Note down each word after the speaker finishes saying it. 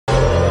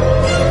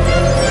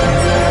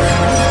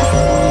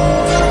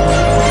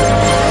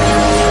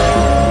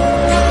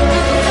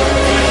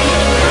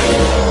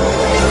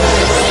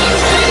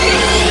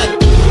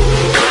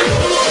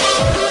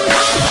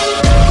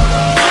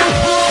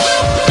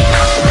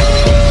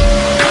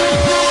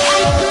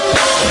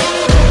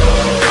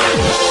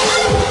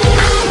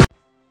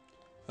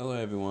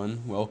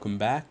welcome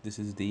back. This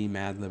is the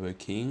Mad Liver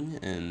King,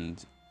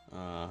 and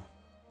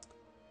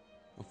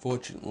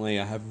unfortunately,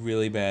 I have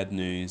really bad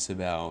news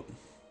about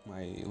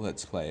my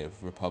Let's Play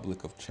of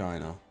Republic of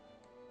China.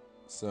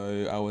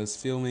 So, I was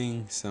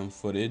filming some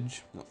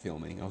footage, not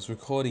filming, I was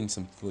recording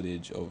some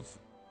footage of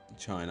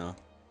China,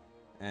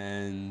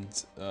 and,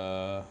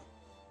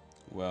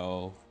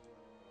 well,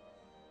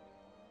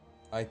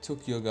 I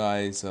took your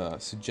guys'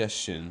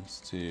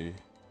 suggestions to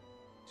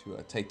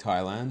take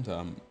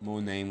Thailand, more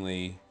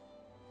namely,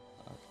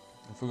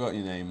 I forgot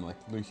your name, like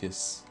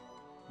Lucas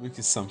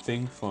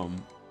something from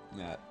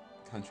that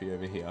country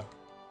over here.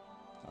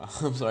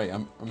 I'm sorry,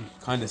 I'm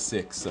kind of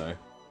sick, so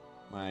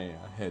my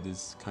head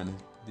is kind of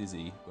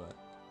dizzy. But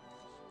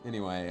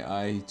anyway,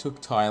 I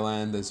took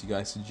Thailand as you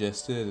guys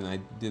suggested, and I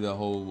did a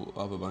whole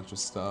other bunch of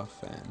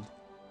stuff, and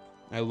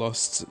I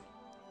lost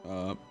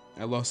uh,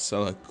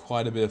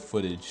 quite a bit of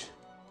footage,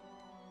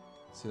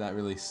 so that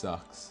really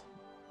sucks.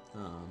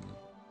 Um,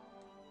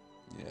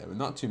 yeah, but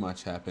not too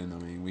much happened. I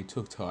mean, we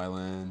took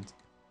Thailand.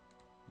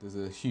 There's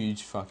a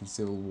huge fucking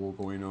civil war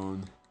going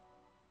on.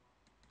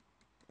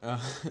 Uh,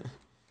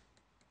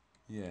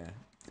 yeah.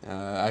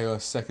 I got a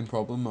second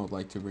problem I would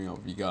like to bring up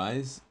with you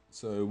guys.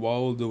 So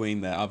while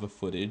doing that other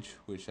footage,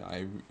 which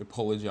I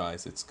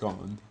apologize, it's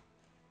gone.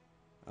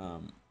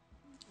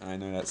 I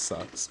know that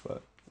sucks,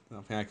 but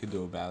nothing I could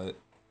do about it.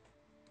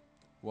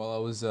 While I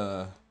was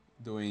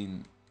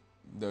doing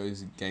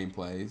those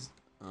gameplays,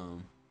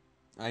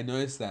 I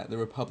noticed that the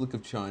Republic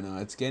of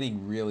China, it's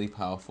getting really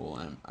powerful,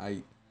 and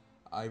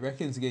I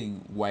reckon it's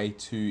getting way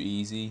too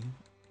easy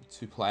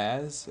to play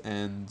as,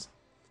 and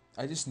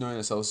I just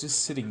noticed I was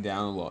just sitting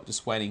down a lot,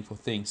 just waiting for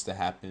things to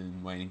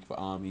happen, waiting for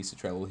armies to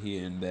travel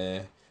here and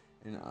there,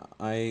 and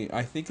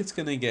I think it's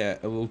gonna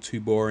get a little too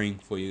boring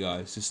for you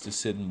guys just to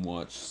sit and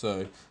watch.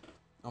 So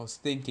I was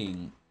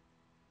thinking,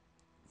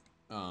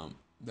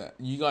 that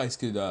you guys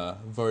could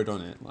vote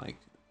on it. Like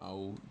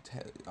I'll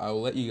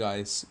let you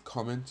guys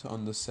comment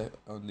on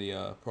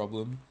the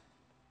problem,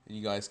 and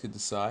you guys could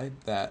decide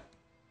that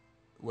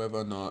whether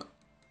or not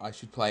I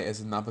should play as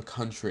another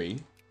country,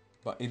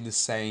 but in the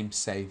same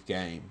save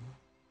game.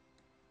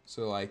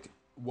 So like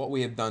what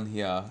we have done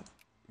here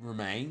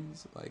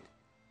remains. Like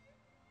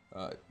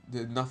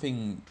the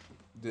nothing,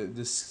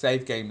 the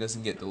save game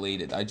doesn't get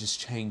deleted. I just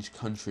change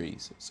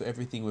countries. So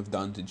everything we've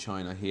done to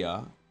China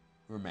here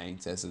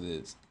remains as it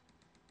is.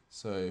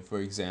 So for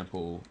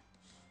example,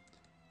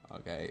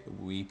 okay,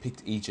 we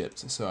picked Egypt.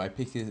 So I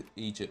picked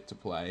Egypt to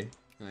play,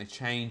 and I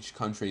changed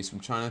countries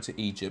from China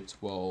to Egypt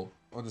while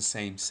on the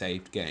same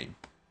saved game.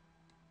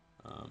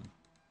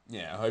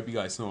 Yeah, I hope you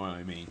guys know what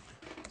I mean.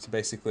 So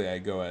basically, I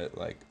go at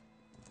like.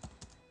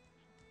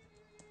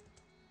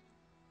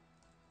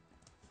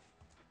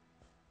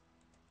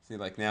 See,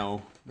 like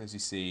now, as you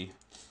see,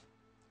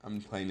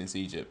 I'm playing as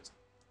Egypt,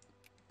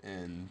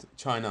 and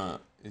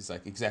China is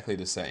like exactly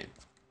the same.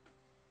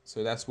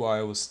 So that's why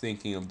I was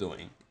thinking of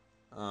doing.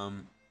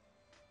 Um,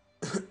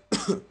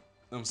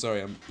 I'm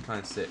sorry, I'm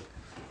kind of sick.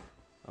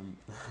 I'm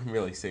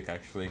really sick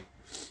actually.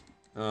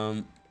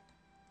 Um,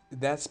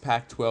 that's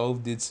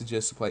Pac-12 did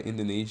suggest to play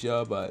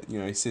Indonesia, but you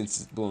know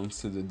since it belongs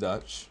to the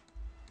Dutch,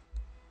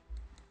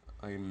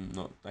 I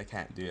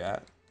can't do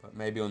that. But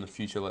maybe on the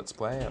future Let's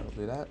Play I'll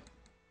do that.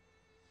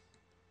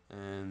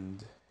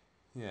 And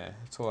yeah,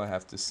 that's all I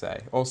have to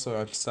say. Also,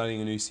 I'm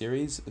starting a new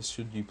series,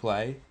 Should You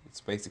Play?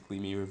 It's basically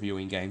me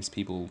reviewing games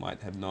people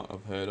might have not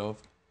have heard of.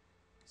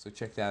 So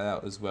check that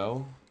out as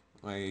well.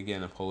 I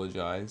again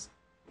apologize.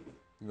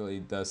 It really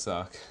does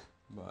suck,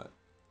 but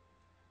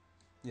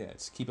yeah,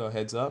 just keep our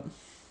heads up.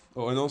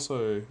 Oh, and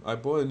also I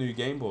bought a new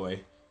Game Boy,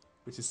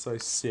 which is so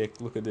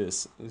sick. Look at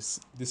this.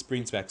 This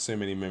brings back so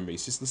many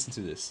memories. Just listen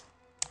to this.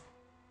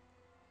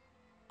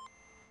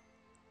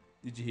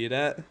 Did you hear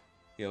that?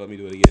 Yeah, let me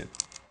do it again.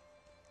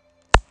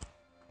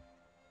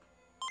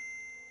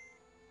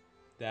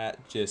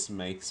 That just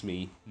makes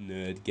me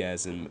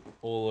nerdgasm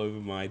all over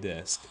my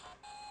desk.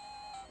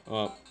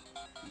 Oh,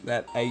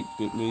 that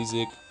 8-bit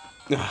music.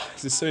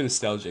 This is so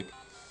nostalgic.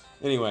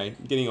 Anyway,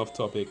 getting off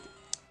topic.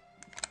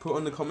 Put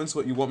in the comments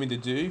what you want me to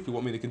do. If you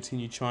want me to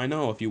continue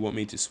China, or if you want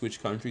me to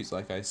switch countries,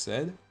 like I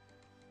said.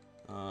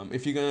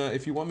 If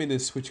you want me to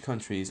switch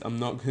countries, I'm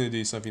not gonna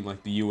do something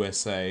like the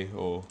USA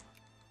or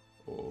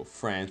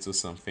France or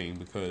something,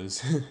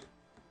 because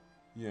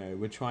you know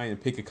we're trying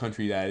to pick a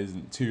country that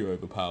isn't too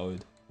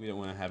overpowered. We don't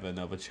want to have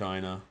another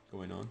China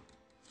going on.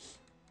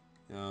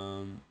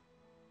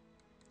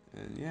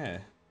 And yeah,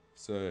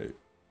 so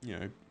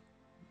you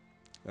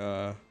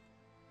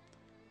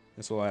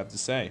that's all I have to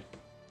say.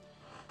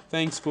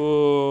 Thanks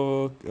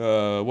for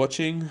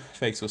watching.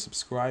 Thanks for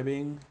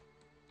subscribing.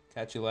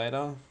 Catch you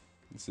later.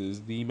 This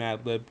is the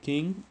Mad Lib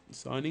King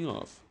signing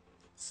off.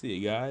 See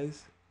you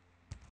guys.